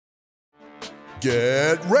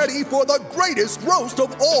Get ready for the greatest roast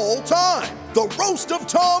of all time, the Roast of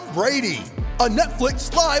Tom Brady, a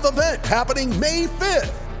Netflix live event happening May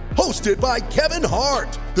 5th. Hosted by Kevin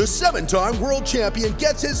Hart, the 7-time world champion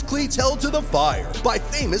gets his cleats held to the fire by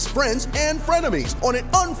famous friends and frenemies on an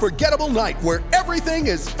unforgettable night where everything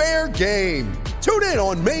is fair game. Tune in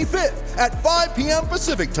on May 5th at 5 p.m.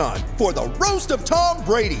 Pacific time for the Roast of Tom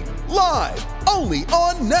Brady, live only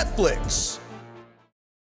on Netflix.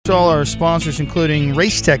 All our sponsors, including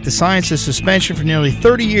Racetech, the science of suspension. For nearly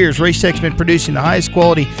 30 years, Racetech's been producing the highest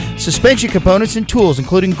quality suspension components and tools,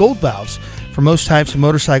 including gold valves, for most types of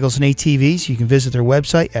motorcycles and ATVs. You can visit their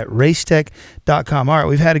website at racetech.com. All right,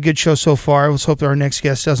 we've had a good show so far. Let's hope that our next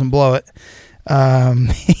guest doesn't blow it.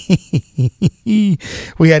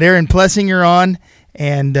 We had Aaron Plessinger on,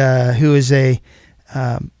 and who is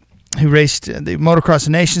who raced the Motocross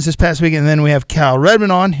of Nations this past weekend. And then we have Cal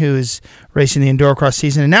Redmond on, who is racing the Endurocross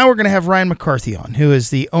season. And now we're going to have Ryan McCarthy on, who is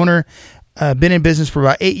the owner, been in business for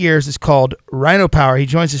about 8 years. It's called Rhino Power. He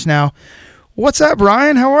joins us now. What's up,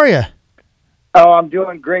 Ryan? How are you? Oh, I'm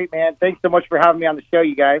doing great, man. Thanks so much for having me on the show,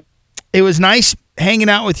 you guys. It was nice hanging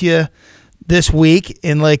out with you this week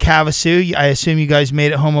in Lake Havasu. I assume you guys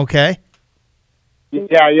made it home okay?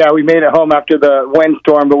 Yeah, we made it home after the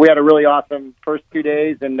windstorm, but we had a really awesome first 2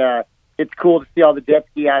 days, and it's cool to see all the jet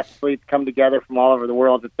ski athletes come together from all over the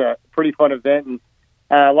world. It's a pretty fun event, and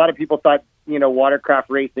a lot of people thought, watercraft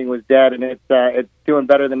racing was dead, and it's doing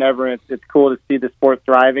better than ever, and it's cool to see the sport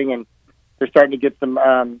thriving, and they're starting to get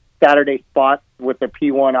some Saturday spots with the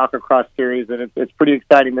P1 Aquacross series, and it's pretty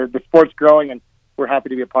exciting. The sport's growing, and we're happy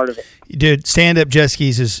to be a part of it. Dude, stand-up jet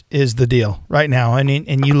skis is the deal right now. And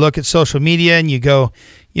you look at social media and you go,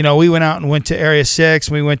 we went out and went to Area 6,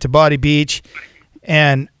 and we went to Body Beach,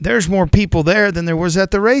 and there's more people there than there was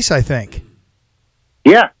at the race, I think.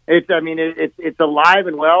 Yeah, it's alive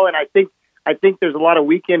and well, and I think there's a lot of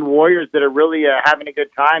weekend warriors that are really having a good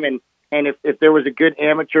time, and if there was a good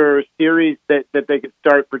amateur series that they could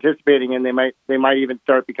start participating in, they might even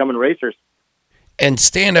start becoming racers. And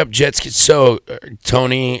stand-up jet ski. So,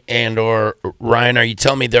 Tony and or Ryan, are you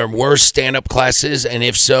telling me there were stand-up classes? And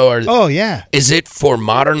if so, is it for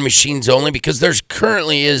modern machines only? Because there's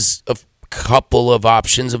currently is a couple of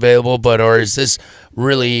options available, or is this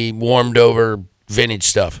really warmed over vintage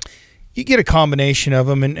stuff? You get a combination of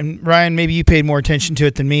them, and Ryan, maybe you paid more attention to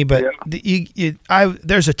it than me, but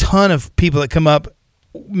there's a ton of people that come up.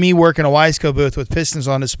 Me working a Wiseco booth with pistons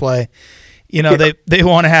on display. They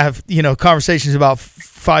want to have, conversations about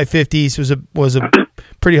 550s was a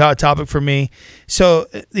pretty hot topic for me. So,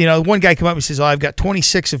 one guy came up and says, I've got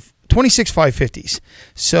 26 550s.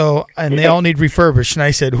 So, and they all need refurbished. And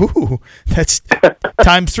I said, ooh, that's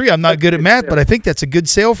times 3. I'm not good at math, but I think that's a good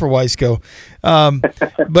sale for Wiseco.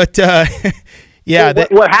 Yeah.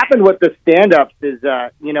 What happened with the stand-ups is,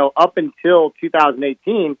 up until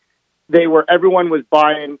 2018, everyone was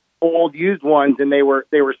buying old used ones, and they were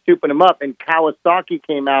souping them up, and Kawasaki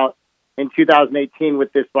came out in 2018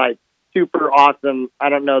 with this super awesome, I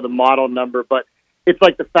don't know the model number, but it's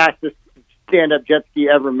the fastest stand-up jet ski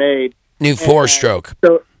ever made. New 4-stroke.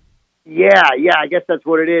 So yeah, I guess that's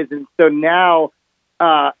what it is. And so now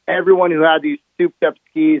everyone who had these souped up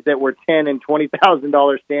skis that were $10,000 and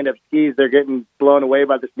 $20,000 stand-up skis, they're getting blown away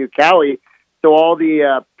by this new Cali. So all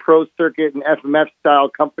the pro circuit and FMF style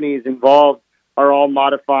companies involved are all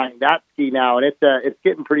modifying that ski now, and it's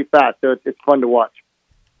getting pretty fast, so it's fun to watch.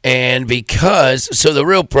 And so the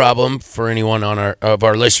real problem for anyone of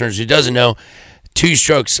our listeners who doesn't know,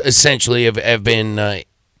 2-strokes essentially have been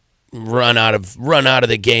run out of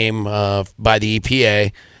the game by the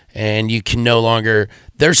EPA, and you can no longer.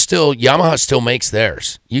 Yamaha still makes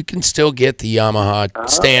theirs. You can still get the Yamaha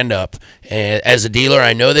stand up. As a dealer,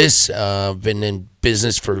 I know this. I've been in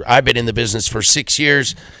the business for 6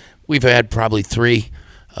 years. We've had probably 3.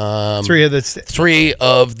 Three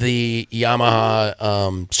of the Yamaha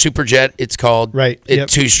Superjet, it's called. Right. Yep.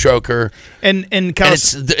 2-stroker. And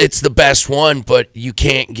it's the best one, but you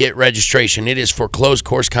can't get registration. It is for closed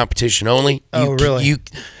course competition only. Really?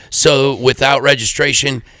 So without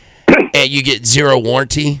registration, you get zero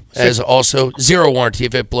warranty also zero warranty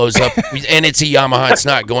if it blows up. And it's a Yamaha, it's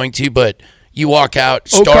not going to, but you walk out,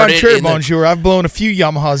 start it. Bonjour. I've blown a few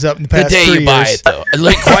Yamahas up in the past 3 years. The day you buy it, though.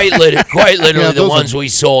 Quite literally, the ones we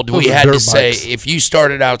sold, we had to say, if you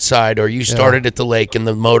started outside or you started at the lake and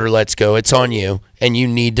the motor lets go, it's on you, and you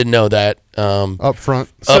need to know that up front.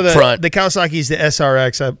 The Kawasaki's the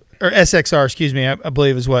SRX, or SXR, excuse me, I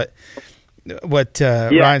believe is what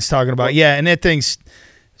Ryan's talking about. Yeah, and that thing's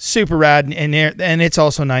super rad, and it's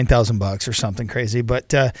also $9,000 or something crazy.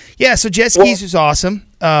 But, so jet skis is awesome.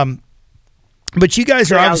 But you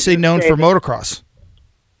guys are Yeah, I was obviously gonna known say for that- motocross.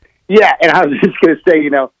 Yeah, and I was just going to say,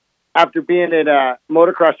 after being at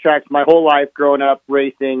motocross tracks my whole life, growing up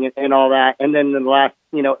racing and all that, and then in the last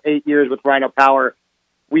 8 years with Rhino Power,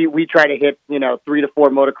 we try to hit 3 to 4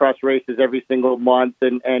 motocross races every single month,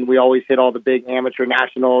 and we always hit all the big amateur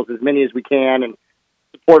nationals, as many as we can, and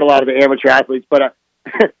support a lot of the amateur athletes. But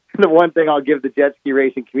the one thing I'll give the jet ski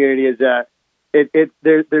racing community is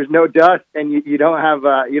there's no dust, and you don't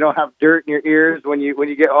have dirt in your ears when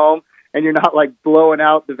you get home. And you're not like blowing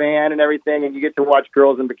out the van and everything, and you get to watch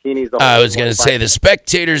girls in bikinis. I was going to say the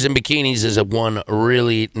spectators in bikinis is one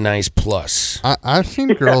really nice plus. I've seen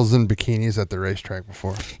girls in bikinis at the racetrack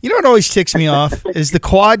before. You know what always ticks me off is the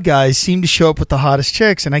quad guys seem to show up with the hottest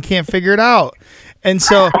chicks, and I can't figure it out. And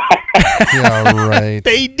so Yeah, right.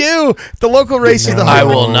 they do. The local races, the I hard-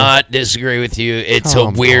 will not disagree with you. It's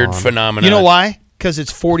Come a weird on. phenomenon. You know why? Because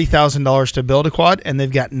it's $40,000 to build a quad, and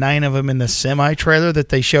they've got 9 of them in the semi trailer that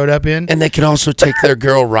they showed up in. And they can also take their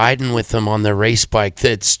girl riding with them on their race bike.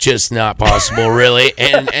 That's just not possible, really.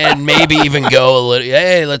 And maybe even go a little.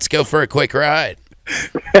 Hey, let's go for a quick ride.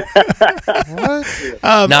 What?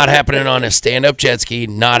 Not happening on a stand-up jet ski.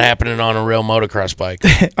 Not happening on a real motocross bike.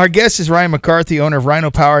 Our guest is Ryan McCarthy, owner of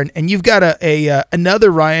Rhino Power, and you've got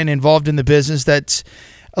another Ryan involved in the business that's.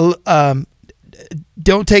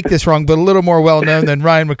 Don't take this wrong, but a little more well-known than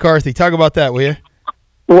Ryan McCarthy. Talk about that, will you?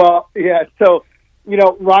 Well, yeah. So,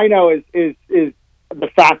 Rhino is the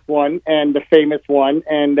fast one and the famous one,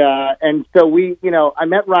 and so I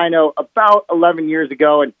met Rhino about 11 years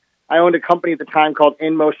ago, and I owned a company at the time called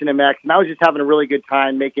In Motion MX, and I was just having a really good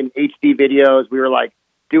time making HD videos. We were like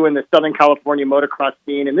doing the Southern California motocross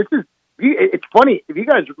scene, and it's funny if you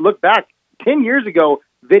guys look back 10 years ago.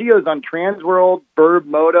 Videos on Transworld, Burb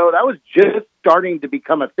Moto, that was just starting to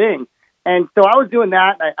become a thing. And so I was doing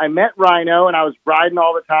that. I met Rhino, and I was riding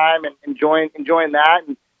all the time and enjoying that.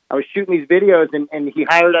 And I was shooting these videos, and he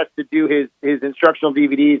hired us to do his instructional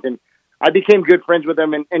DVDs. And I became good friends with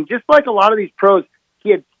him. And just like a lot of these pros,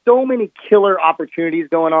 he had so many killer opportunities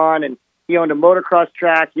going on. And he owned a motocross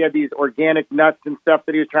track. He had these organic nuts and stuff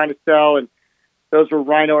that he was trying to sell. And those were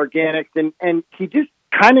Rhino Organics. And he just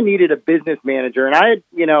kind of needed a business manager, and I had,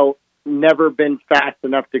 never been fast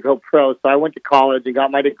enough to go pro. So I went to college and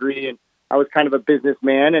got my degree, and I was kind of a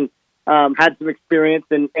businessman and had some experience.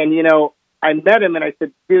 And I met him and I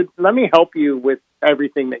said, dude, let me help you with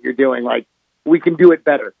everything that you're doing. Like, we can do it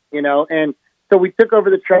better, And so we took over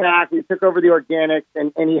the track, we took over the organics,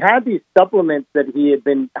 and he had these supplements that he had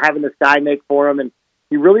been having this guy make for him, and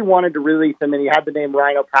he really wanted to release them, and he had the name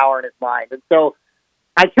Rhino Power in his mind. And so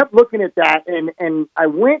I kept looking at that, and I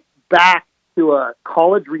went back to a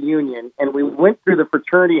college reunion, and we went through the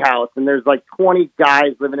fraternity house, and there's like 20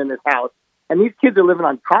 guys living in this house, and these kids are living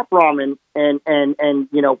on top ramen and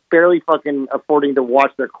barely fucking affording to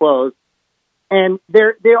wash their clothes, and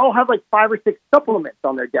they all have like 5 or 6 supplements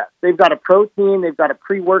on their desk. They've got a protein, they've got a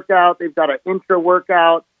pre-workout, they've got an intra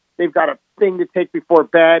workout, they've got a thing to take before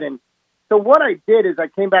bed. And so what I did is I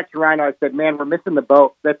came back to Rhino. I said, man, we're missing the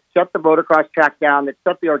boat. Let's shut the motocross track down. Let's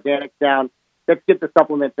shut the organics down. Let's get the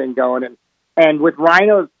supplement thing going. And with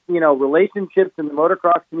Rhino's, relationships in the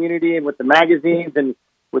motocross community and with the magazines and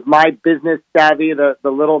with my business savvy, the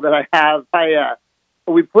little that I have,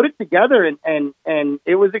 we put it together and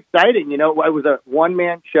it was exciting. It was a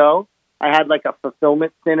one-man show. I had like a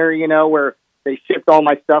fulfillment center, where they shipped all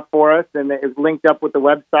my stuff for us, and it was linked up with the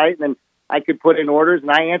website, and then I could put in orders, and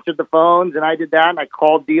I answered the phones, and I did that, and I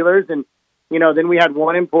called dealers, and, then we had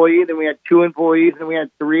 1 employee, then we had 2 employees, and we had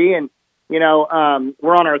 3, and,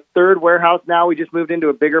 we're on our 3rd warehouse now. We just moved into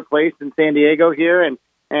a bigger place in San Diego here,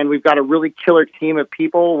 and we've got a really killer team of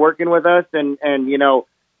people working with us, and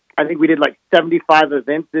I think we did like 75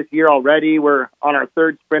 events this year already. We're on our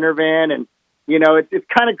 3rd Sprinter van, and, it's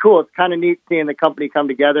kind of cool. It's kind of neat seeing the company come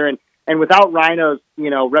together, and without Rhino's,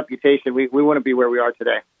 reputation, we wouldn't be where we are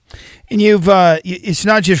today. And you've it's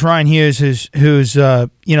not just Ryan Hughes who's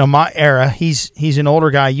my era. He's an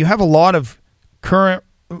older guy. You have a lot of current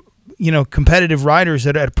competitive riders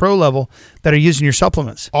at a pro level that are using your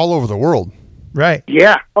supplements All over the world. Right.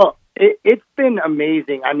 Yeah. Oh, it's been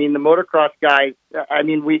amazing. I mean, the motocross guys,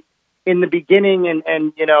 we in the beginning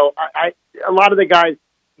and a lot of the guys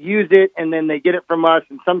use it and then they get it from us,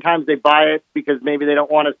 and sometimes they buy it because maybe they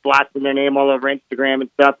don't want us blasting their name all over Instagram and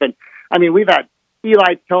stuff. And we've had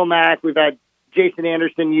Eli Tomac, we've had Jason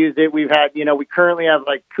Anderson use it. We've had, we currently have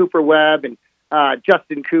like Cooper Webb and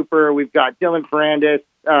Justin Cooper. We've got Dylan Ferrandis,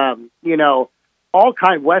 all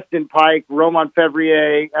kind, Weston Pike, Roman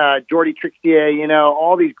Fevrier, Jordi Trixier,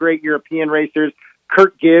 all these great European racers.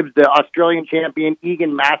 Kurt Gibbs, the Australian champion,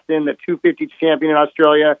 Egan Maston, the 250 champion in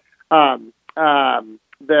Australia.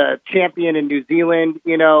 the champion in New Zealand,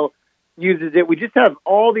 uses it. We just have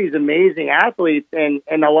all these amazing athletes, and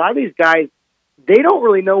a lot of these guys, they don't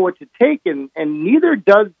really know what to take, and neither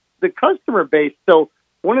does the customer base. So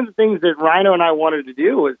one of the things that Rhino and I wanted to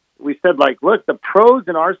do was we said, look, the pros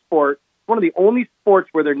in our sport, one of the only sports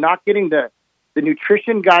where they're not getting the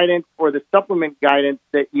nutrition guidance or the supplement guidance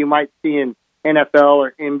that you might see in NFL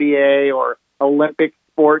or NBA or Olympic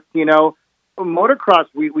sports. Motocross,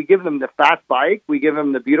 we give them the fast bike, we give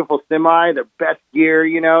them the beautiful semi, the best gear.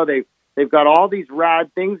 They've got all these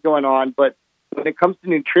rad things going on, but when it comes to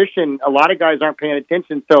nutrition, a lot of guys aren't paying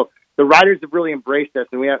attention. So the riders have really embraced us,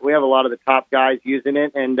 and we have a lot of the top guys using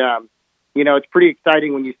it. And it's pretty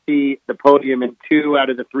exciting when you see the podium and 2 out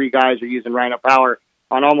of the 3 guys are using Rhino Power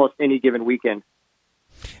on almost any given weekend.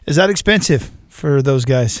 Is that expensive for those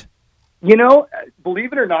guys?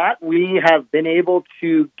 Believe it or not, we have been able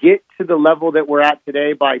to get to the level that we're at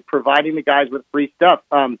today by providing the guys with free stuff.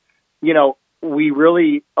 We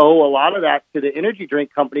really owe a lot of that to the energy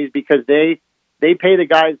drink companies because they pay the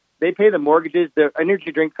guys, they pay the mortgages. The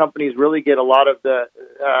energy drink companies really get a lot of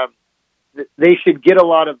they should get a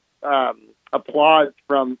lot of applause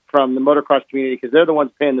from the motocross community because they're the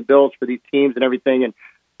ones paying the bills for these teams and everything. And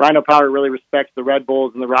Rhino Power really respects the Red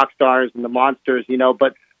Bulls and the Rock Stars and the Monsters,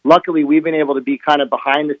 but luckily we've been able to be kind of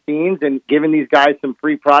behind the scenes and giving these guys some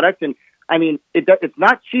free product. And I mean, it's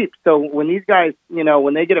not cheap. So when these guys,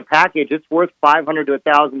 when they get a package, it's worth $500 to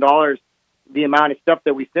 $1,000, the amount of stuff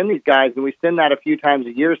that we send these guys, and we send that a few times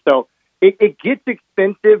a year. So it gets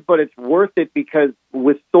expensive, but it's worth it because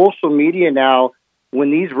with social media now, when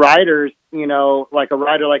these riders, like a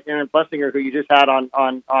rider like Aaron Plessinger, who you just had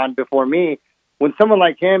on before me, when someone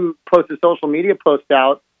like him posts a social media post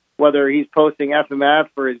out, whether he's posting FMF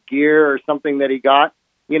or his gear or something that he got,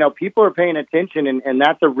 people are paying attention, and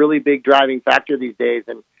that's a really big driving factor these days.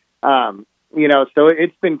 And, so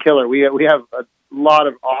it's been killer. We have a lot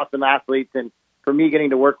of awesome athletes, and for me,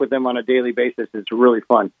 getting to work with them on a daily basis is really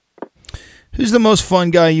fun. Who's the most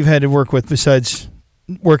fun guy you've had to work with besides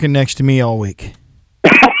working next to me all week?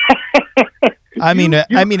 I mean,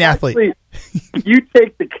 athlete. You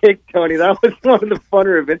take the cake, Tony. That was one of the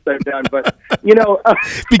funner events I've done. But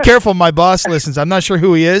be careful. My boss listens. I'm not sure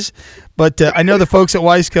who he is, but I know the folks at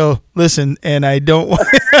Wiseco listen, and I don't.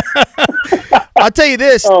 I'll tell you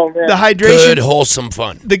this: the hydration, good, wholesome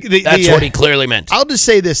fun. That's what he clearly meant. I'll just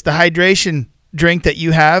say this: the hydration drink that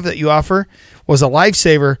you offer was a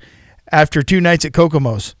lifesaver after 2 nights at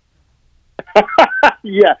Kokomo's.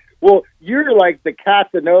 Yeah. Well, you're like the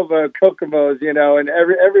Casanova of Kokomo's, and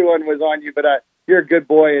everyone was on you, but you're a good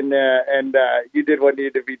boy, and you did what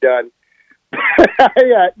needed to be done.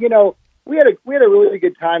 Yeah, we had a really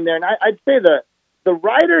good time there, and I'd say the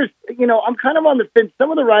riders, I'm kind of on the fence.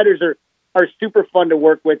 Some of the riders are super fun to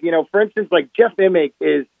work with. For instance, like Jeff Emig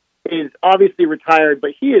is obviously retired,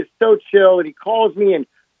 but he is so chill, and he calls me, and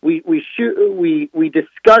we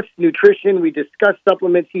discuss nutrition, we discuss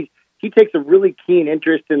supplements. He takes a really keen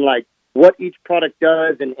interest in like what each product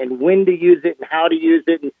does and when to use it and how to use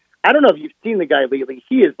it. And I don't know if you've seen the guy lately.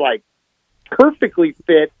 He is like perfectly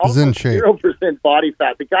fit, almost 0% body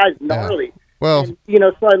fat. The guy's gnarly. Yeah. Well, and,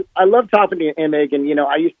 so I love talking to Emig, and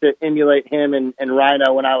I used to emulate him and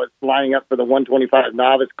Rhino when I was lining up for the 125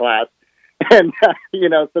 novice class. And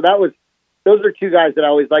so those are 2 guys that I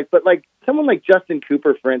always like. But like someone like Justin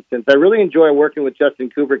Cooper, for instance, I really enjoy working with Justin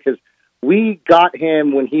Cooper because we got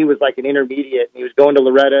him when he was like an intermediate, and he was going to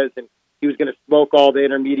Loretta's, and he was going to smoke all the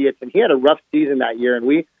intermediates, and he had a rough season that year, and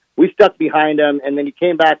we stuck behind him, and then he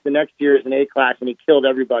came back the next year as an A-class, and he killed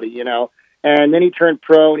everybody, and then he turned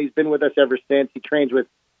pro, and he's been with us ever since. He trains with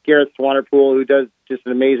Gareth Swanerpool, who does just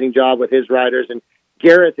an amazing job with his riders, and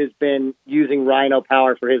Gareth has been using Rhino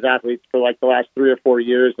Power for his athletes for like the last 3 or 4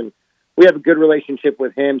 years, and we have a good relationship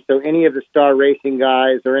with him, so any of the Star Racing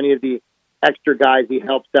guys or any of the extra guys he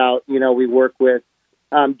helps out, we work with.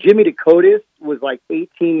 Jimmy Dakotas was like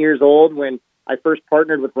 18 years old when I first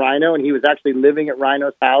partnered with Rhino, and he was actually living at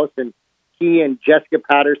Rhino's house, and he and Jessica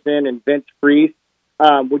Patterson and Vince Freese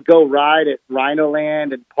would go ride at Rhino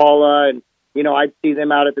Land and Paula, and, I'd see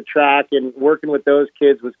them out at the track, and working with those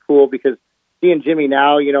kids was cool because seeing Jimmy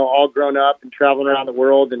now, all grown up and traveling around the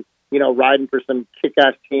world and, riding for some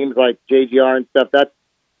kick-ass teams like JGR and stuff,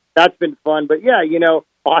 that's been fun. But yeah,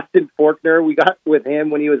 Austin Faulkner, we got with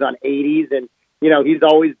him when he was on 80s, and he's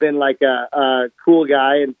always been like a cool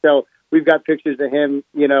guy, and so we've got pictures of him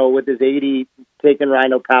with his 80 taking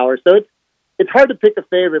Rhino Power. So it's hard to pick a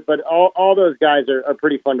favorite, but all those guys are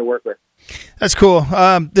pretty fun to work with. That's cool.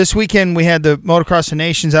 This weekend we had the Motocross of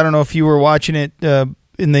Nations. I don't know if you were watching it in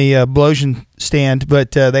the Blosian stand,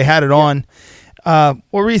 but they had it on. What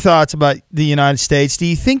were your thoughts about the United States? Do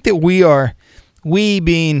you think that we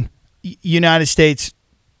being United States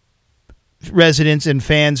residents and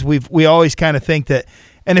fans, we always kind of think that,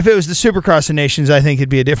 and if it was the Supercross of Nations, I think it'd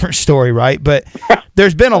be a different story, right? But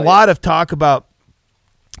there's been a lot of talk about,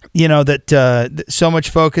 that so much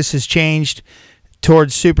focus has changed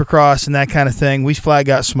towards Supercross and that kind of thing. We flat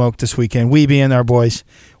got smoked this weekend. We being our boys.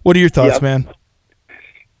 What are your thoughts, man?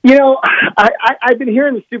 I've been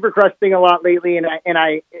hearing the Supercross thing a lot lately, and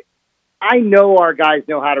I know our guys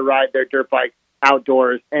know how to ride their dirt bikes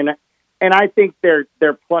outdoors, and I think they're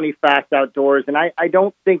plenty fast outdoors, and I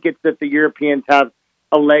don't think it's that the Europeans have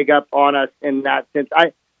a leg up on us in that sense.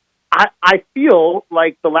 I feel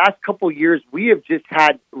like the last couple of years we have just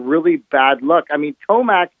had really bad luck. I mean,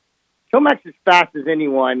 Tomac's as fast as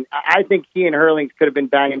anyone. I think he and Hurlings could have been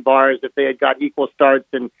banging bars if they had got equal starts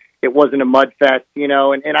and it wasn't a mud fest,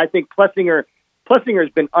 and I think Plessinger has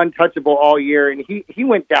been untouchable all year, and he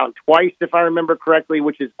went down twice, if I remember correctly,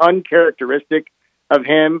 which is uncharacteristic of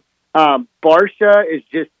him. Barcia is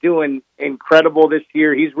just doing incredible this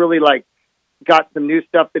year. He's really got some new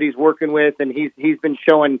stuff that he's working with, and he's been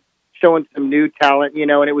showing some new talent,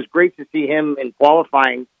 and it was great to see him in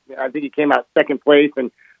qualifying. I think he came out second place,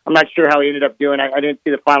 and I'm not sure how he ended up doing. I didn't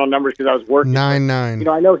see the final numbers because I was working. 9-9.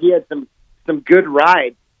 I know he had some good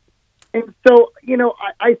rides. And so,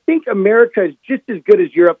 I think America is just as good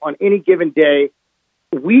as Europe on any given day.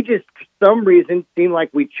 We just, for some reason, seem like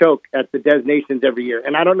we choke at the Des Nations every year.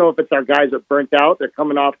 And I don't know if it's our guys are burnt out. They're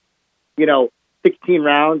coming off, 16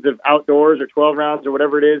 rounds of outdoors or 12 rounds or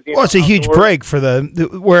whatever it is. Well, it's a huge break for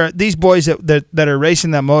where these boys that are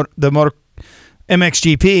racing the motor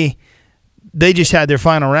MXGP, they just had their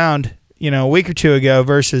final round, a week or two ago,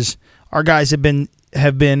 versus our guys have been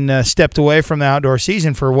stepped away from the outdoor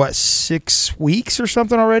season for 6 weeks or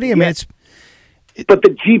something already. I mean, but the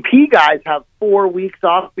GP guys have 4 weeks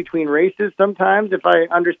off between races sometimes, if I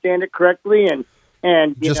understand it correctly,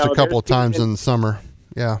 and just a couple of times in the summer.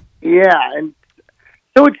 Yeah, and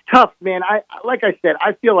so it's tough, man. Like I said,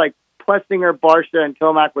 I feel like Plessinger, Barcia, and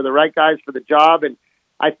Tomac were the right guys for the job, and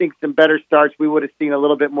I think some better starts we would have seen a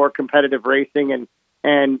little bit more competitive racing, and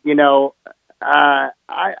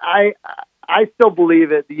I still believe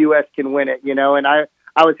that the U.S. can win it, and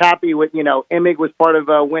I was happy with, Emig was part of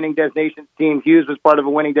a winning Des Nations team. Hughes was part of a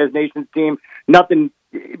winning Des Nations team. Nothing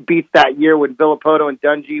beats that year when Villapoto and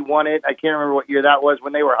Dungey won it. I can't remember what year that was,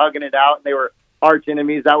 when they were hugging it out and they were arch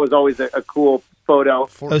enemies. That was always a cool photo.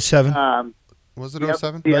 07. Was it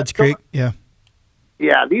 07? Budds Creek, yeah.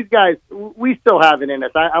 Yeah, these guys, we still have it in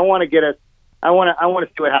us. I want to get us. I want to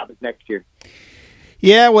see what happens next year.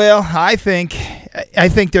 Yeah, well, I think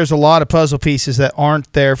there's a lot of puzzle pieces that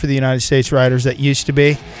aren't there for the United States riders that used to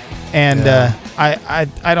be, and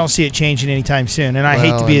I don't see it changing anytime soon. And I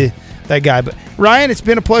hate to be that guy, but Ryan, it's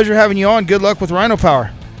been a pleasure having you on. Good luck with Rhino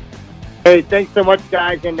Power. Hey, thanks so much,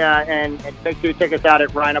 guys, and make sure you check us out at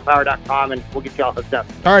rhinopower.com, and we'll get you all hooked up.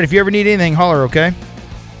 All right, if you ever need anything, holler, okay?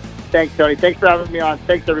 Thanks, Tony. Thanks for having me on.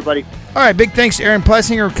 Thanks, everybody. All right, big thanks to Aaron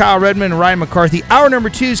Plessinger, Kyle Redmond, and Ryan McCarthy. Hour number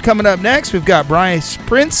 2 is coming up next. We've got Bryce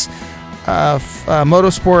Prince,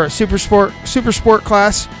 Motorsport Super Sport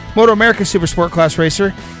class, Moto America Super Sport class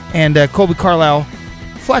racer, and Colby Carlisle,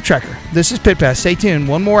 flat tracker. This is Pit Pass. Stay tuned.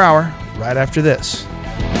 One more hour right after this.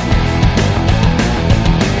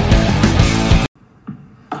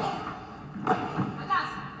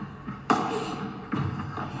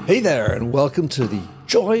 Hey there, and welcome to the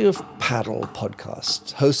Joy of Paddle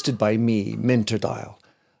podcast, hosted by me, Minter Dial,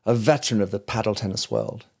 a veteran of the paddle tennis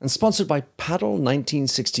world, and sponsored by Paddle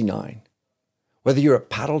 1969. Whether you're a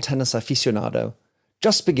paddle tennis aficionado,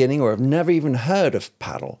 just beginning, or have never even heard of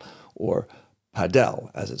paddle, or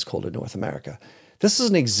padel, as it's called in North America, this is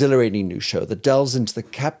an exhilarating new show that delves into the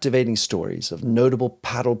captivating stories of notable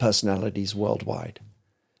paddle personalities worldwide.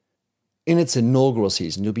 In its inaugural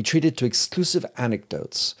season, you'll be treated to exclusive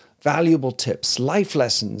anecdotes, valuable tips, life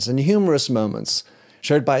lessons, and humorous moments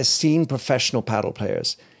shared by esteemed professional paddle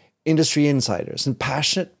players, industry insiders, and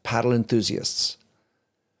passionate paddle enthusiasts.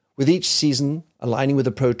 With each season aligning with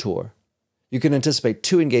the Pro Tour, you can anticipate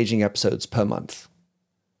 2 engaging episodes per month.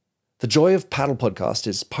 The Joy of Paddle podcast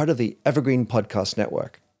is part of the Evergreen Podcast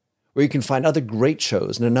Network, where you can find other great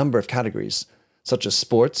shows in a number of categories, such as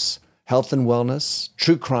sports, health and wellness,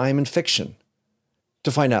 true crime, and fiction.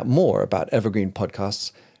 To find out more about Evergreen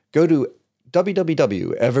Podcasts, go to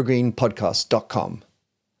www.evergreenpodcast.com.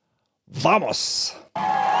 Vamos!